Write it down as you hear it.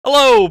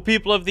Hello,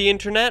 people of the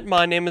internet,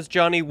 my name is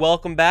Johnny,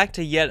 welcome back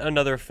to yet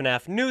another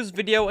FNaF news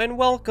video, and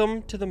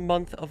welcome to the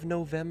month of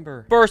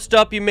November. First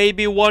up, you may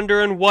be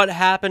wondering what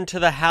happened to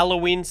the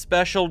Halloween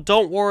special.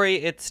 Don't worry,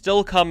 it's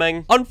still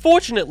coming.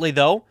 Unfortunately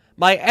though,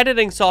 my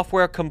editing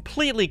software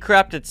completely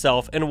crapped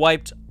itself and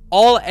wiped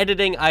all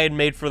editing I had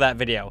made for that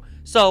video.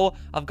 So,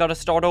 I've got to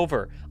start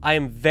over. I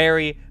am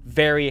very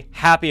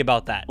happy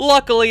about that.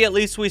 Luckily, at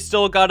least we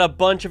still got a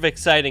bunch of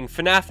exciting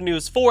FNaF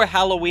news for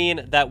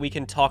Halloween that we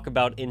can talk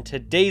about in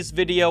today's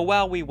video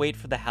while we wait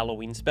for the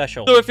Halloween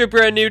special. So if you're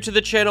brand new to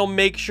the channel,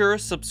 make sure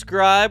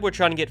subscribe. We're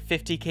trying to get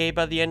 50k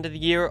by the end of the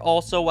year.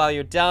 Also, while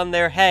you're down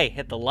there, hey,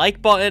 hit the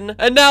like button.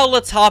 And now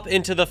let's hop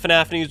into the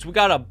FNaF news. We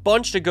got a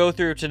bunch to go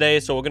through today,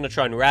 so we're going to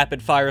try and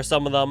rapid fire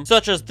some of them.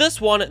 Such as this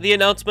one, the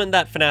announcement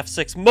that FNaF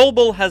 6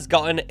 Mobile has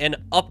gotten an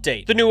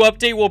update. The new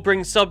update will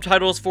bring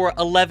subtitles for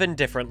 11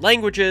 different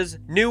languages,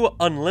 new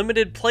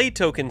unlimited play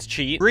tokens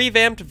cheat,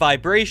 revamped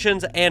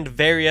vibrations, and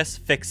various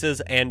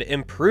fixes and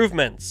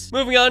improvements.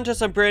 Moving on to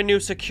some brand new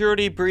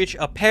security breach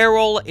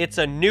apparel. It's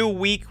a new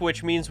week,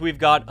 which means we've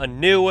got a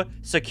new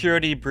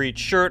security breach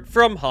shirt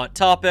from Hot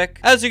Topic.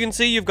 As you can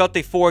see, you've got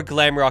the 4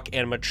 Glamrock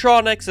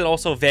animatronics and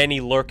also Vanny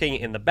lurking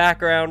in the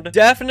background.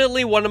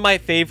 Definitely one of my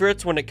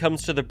favorites when it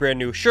comes to the brand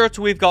new shirts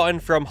we've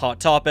gotten from Hot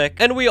Topic.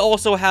 And we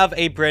also have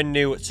a brand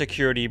new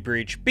security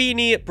breach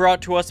beanie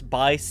brought to us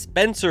by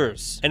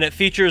Spencer's. And it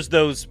features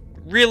those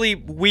really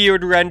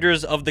weird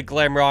renders of the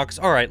Glamrocks.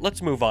 Alright,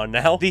 let's move on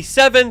now. The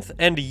 7th,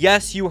 and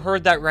yes, you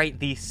heard that right,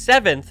 the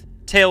 7th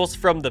Tales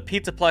from the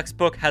Pizzaplex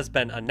book has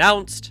been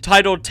announced,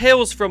 titled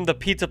Tales from the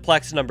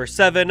Pizzaplex number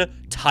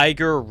 7,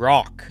 Tiger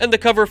Rock. And the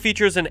cover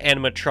features an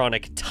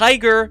animatronic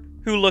tiger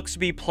who looks to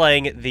be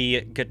playing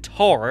the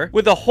guitar,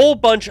 with a whole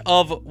bunch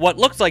of what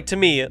looks like to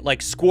me like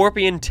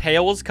scorpion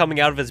tails coming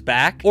out of his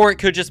back, or it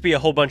could just be a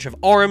whole bunch of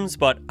arms,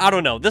 but I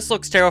don't know. This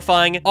looks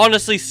terrifying.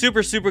 Honestly,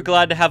 super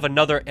glad to have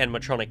another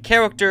animatronic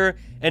character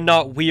and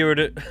not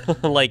weird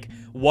like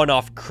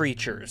one-off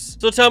creatures.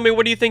 So tell me,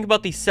 what do you think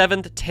about the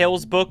 7th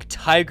Tales book,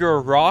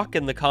 Tiger Rock,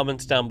 in the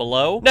comments down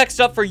below. Next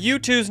up for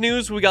YouTooz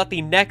news, we got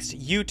the next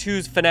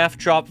YouTooz FNaF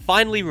drop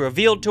finally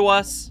revealed to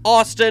us.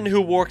 Austin,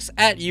 who works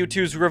at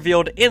YouTooz,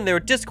 revealed in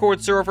their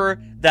Discord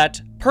server that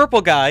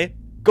Purple Guy,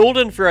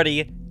 Golden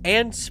Freddy,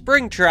 and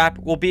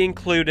Springtrap will be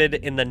included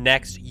in the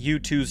next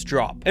YouTooz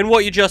drop. And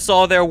what you just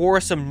saw there were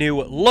some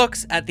new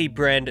looks at the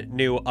brand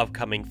new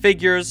upcoming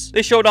figures.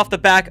 They showed off the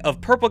back of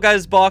Purple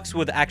Guy's box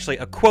with actually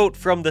a quote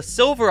from the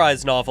Silver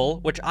Eyes novel,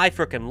 which I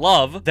freaking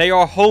love. "They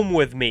are home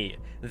with me.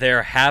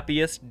 Their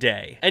happiest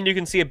day." And you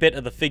can see a bit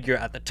of the figure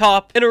at the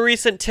top. In a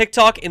recent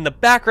TikTok in the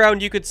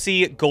background, you could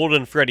see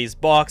Golden Freddy's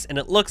box, and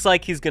it looks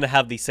like he's gonna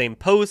have the same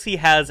pose he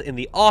has in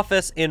the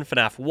office in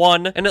FNaF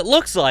 1. And it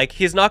looks like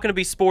he's not gonna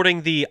be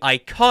sporting the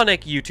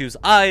iconic YouTooz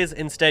eyes.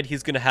 Instead,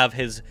 he's gonna have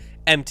his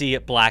empty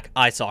black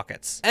eye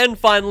sockets. And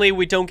finally,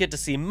 we don't get to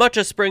see much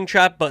of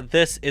Springtrap, but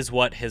this is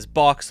what his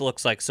box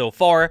looks like so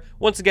far.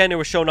 Once again, it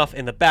was shown off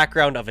in the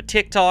background of a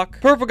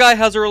TikTok. Purple Guy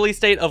has a release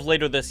date of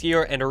later this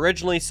year, and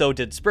originally so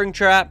did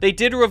Springtrap. They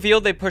did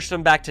reveal they pushed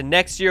them back to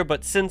next year,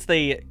 but since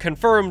they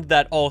confirmed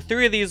that all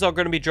 3 of these are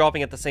going to be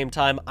dropping at the same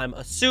time, I'm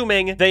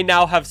assuming they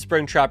now have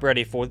Springtrap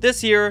ready for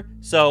this year.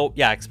 So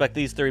yeah, expect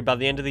these 3 by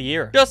the end of the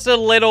year. Just a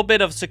little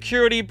bit of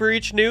security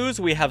breach news.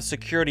 We have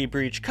security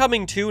breach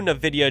coming to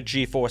NVIDIA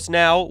GeForce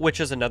now, which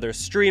is another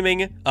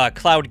streaming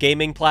cloud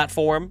gaming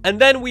platform. And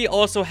then we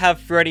also have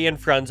Freddy and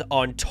Friends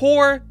on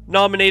Tour,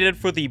 nominated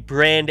for the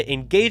brand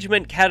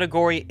engagement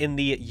category in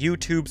the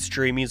YouTube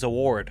Streamies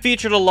Award.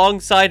 Featured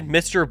alongside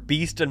Mr.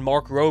 Beast and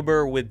Mark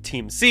Rober with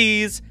Team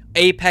C's,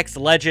 Apex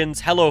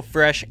Legends,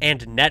 HelloFresh,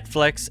 and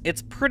Netflix.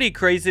 It's pretty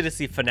crazy to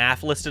see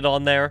FNaF listed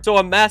on there. So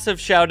a massive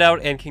shout out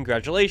and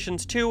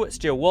congratulations to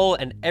Steel Wool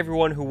and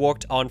everyone who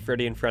worked on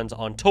Freddy and Friends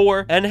on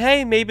Tour. And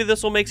hey, maybe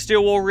this will make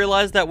Steel Wool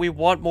realize that we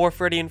want more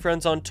Freddy and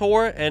Friends on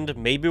Tour, and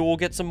maybe we'll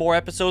get some more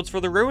episodes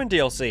for the Ruin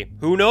DLC.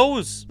 Who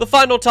knows? The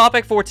final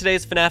topic for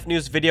today's FNaF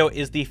news video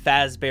is the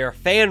Fazbear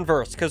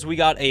Fanverse, because we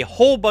got a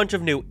whole bunch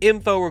of new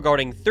info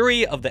regarding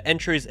 3 of the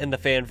entries in the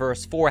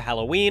Fanverse for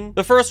Halloween.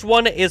 The first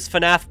one is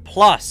FNaF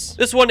Plus.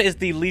 This one is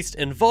the least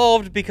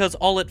involved because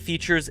all it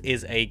features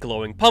is a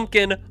glowing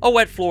pumpkin, a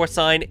wet floor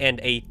sign, and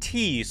a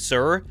 "Tea,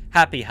 sir,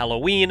 happy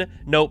Halloween"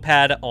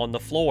 notepad on the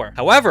floor.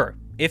 However,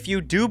 if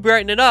you do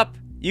brighten it up,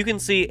 you can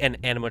see an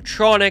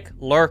animatronic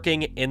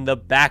lurking in the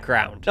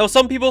background. Now,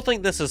 some people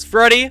think this is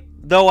Freddy,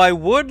 though I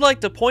would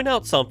like to point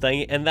out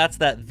something, and that's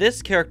that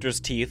this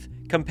character's teeth,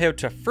 compared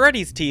to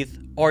Freddy's teeth,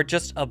 are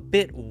just a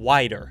bit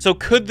wider. So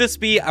could this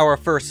be our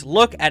first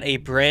look at a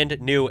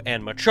brand new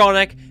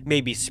animatronic?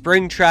 Maybe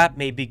Springtrap,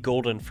 maybe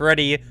Golden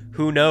Freddy,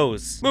 who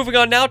knows? Moving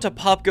on now to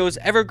POPGOES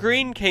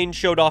Evergreen. Kane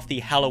showed off the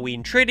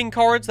Halloween trading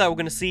cards that we're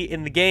going to see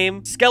in the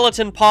game.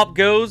 Skeleton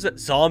POPGOES,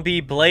 Zombie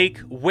Blake,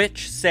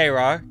 Witch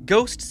Sarah,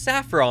 Ghost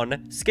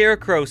Saffron,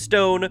 Scarecrow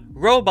Stone,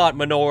 Robot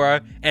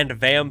Menorah, and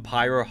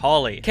Vampire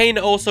Holly. Kane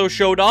also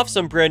showed off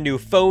some brand new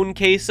phone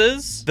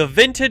cases, the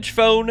Vintage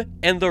Phone,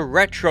 and the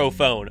Retro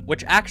Phone,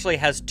 which actually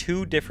has has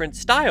 2 different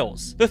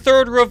styles. The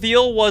third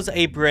reveal was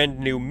a brand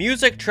new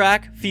music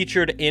track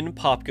featured in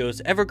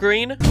POPGOES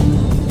Evergreen.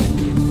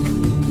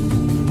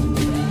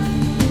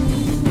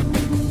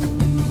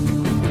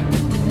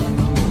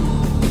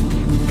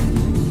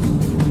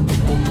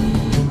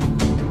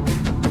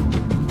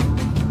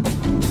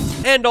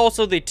 And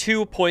also the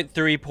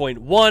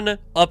 2.3.1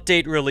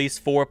 update release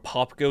for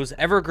POPGOES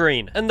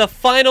Evergreen. And the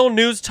final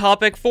news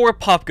topic for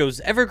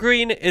POPGOES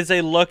Evergreen is a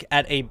look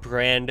at a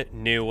brand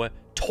new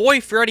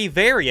Toy Freddy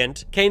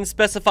variant. Kane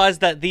specifies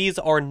that these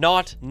are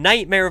not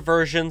nightmare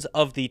versions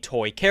of the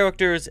toy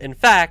characters. In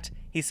fact,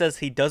 he says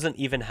he doesn't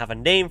even have a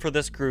name for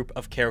this group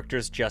of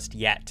characters just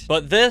yet.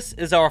 But this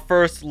is our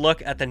first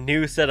look at the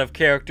new set of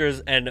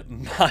characters,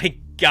 and my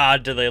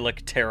god, do they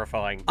look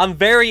terrifying. I'm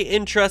very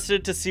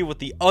interested to see what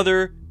the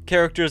other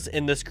characters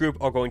in this group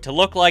are going to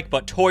look like,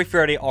 but Toy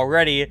Freddy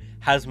already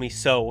has me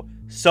so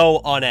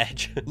on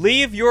edge.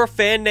 Leave your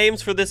fan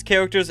names for this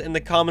characters in the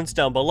comments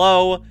down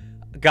below.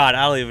 God,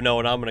 I don't even know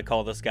what I'm gonna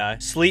call this guy.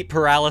 Sleep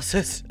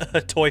Paralysis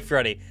Toy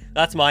Freddy.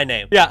 That's my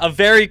name. Yeah, a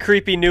very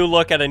creepy new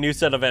look at a new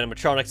set of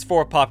animatronics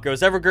for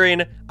POPGOES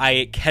Evergreen.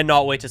 I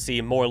cannot wait to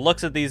see more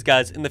looks at these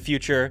guys in the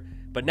future.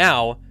 But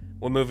now,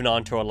 we're moving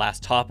on to our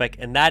last topic,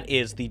 and that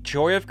is the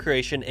Joy of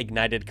Creation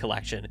Ignited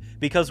Collection,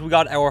 because we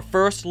got our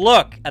first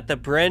look at the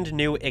brand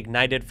new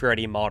Ignited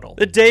Freddy model.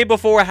 The day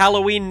before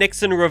Halloween,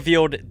 Nixon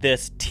revealed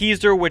this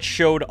teaser, which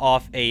showed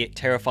off a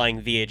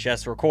terrifying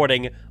VHS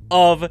recording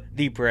of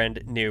the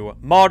brand new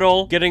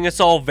model, getting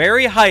us all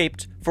very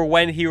hyped for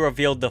when he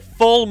revealed the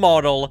full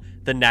model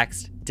the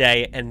next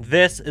day, and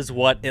this is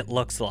what it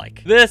looks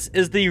like. This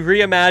is the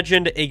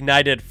reimagined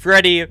Ignited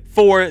Freddy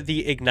for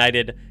the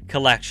Ignited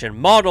Collection,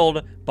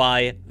 modeled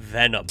by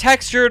Venom.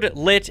 Textured,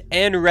 lit,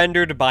 and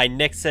rendered by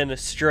Nixon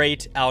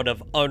straight out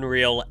of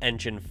Unreal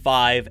Engine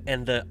 5,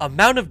 and the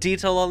amount of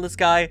detail on this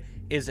guy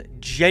is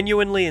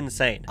genuinely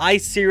insane. I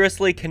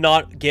seriously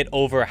cannot get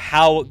over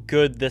how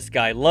good this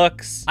guy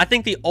looks. I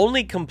think the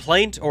only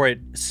complaint or a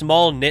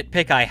small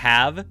nitpick I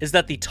have is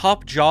that the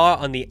top jaw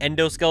on the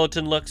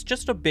endoskeleton looks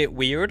just a bit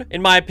weird.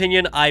 In my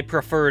opinion, I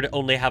preferred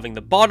only having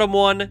the bottom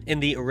one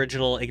in the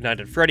original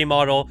Ignited Freddy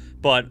model,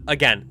 but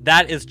again,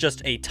 that is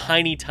just a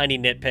tiny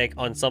nitpick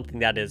on something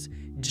that is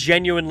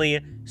genuinely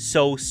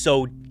so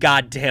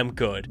goddamn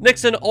good.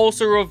 Nixon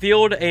also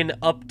revealed an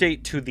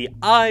update to the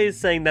eyes,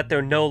 saying that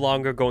they're no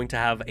longer going to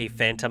have a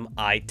phantom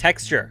eye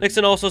texture.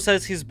 Nixon also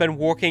says he's been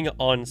working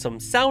on some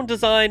sound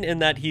design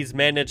and that he's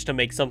managed to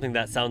make something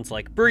that sounds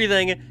like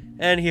breathing,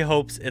 and he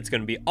hopes it's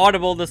going to be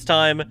audible this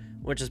time,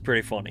 which is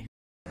pretty funny.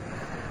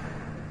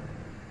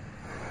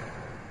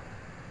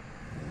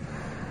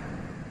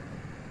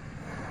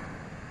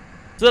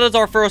 So that is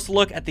our first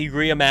look at the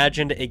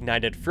reimagined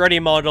Ignited Freddy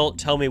model.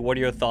 Tell me, what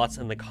are your thoughts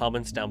in the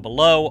comments down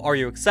below? Are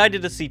you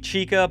excited to see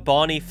Chica,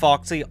 Bonnie,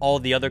 Foxy, all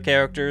the other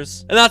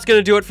characters? And that's going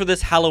to do it for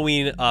this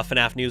Halloween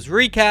FNAF news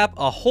recap.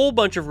 A whole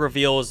bunch of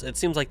reveals. It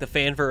seems like the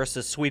Fanverse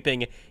is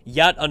sweeping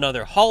yet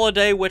another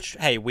holiday, which,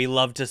 hey, we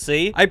love to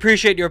see. I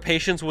appreciate your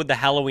patience with the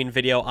Halloween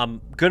video.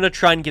 I'm gonna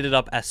try and get it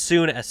up as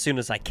soon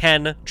as I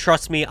can.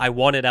 Trust me, I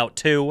want it out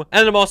too.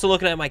 And I'm also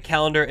looking at my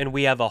calendar, and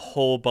we have a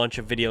whole bunch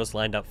of videos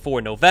lined up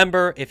for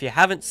November. If you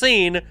haven't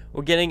seen,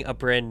 we're getting a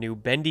brand new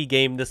Bendy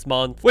game this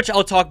month, which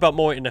I'll talk about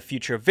more in a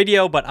future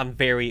video, but I'm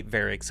very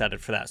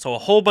excited for that. So a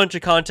whole bunch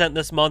of content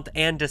this month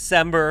and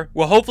December.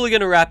 We're hopefully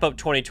going to wrap up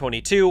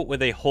 2022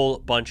 with a whole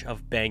bunch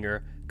of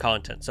banger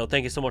content. So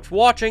thank you so much for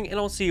watching, and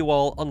I'll see you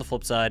all on the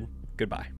flip side. Goodbye.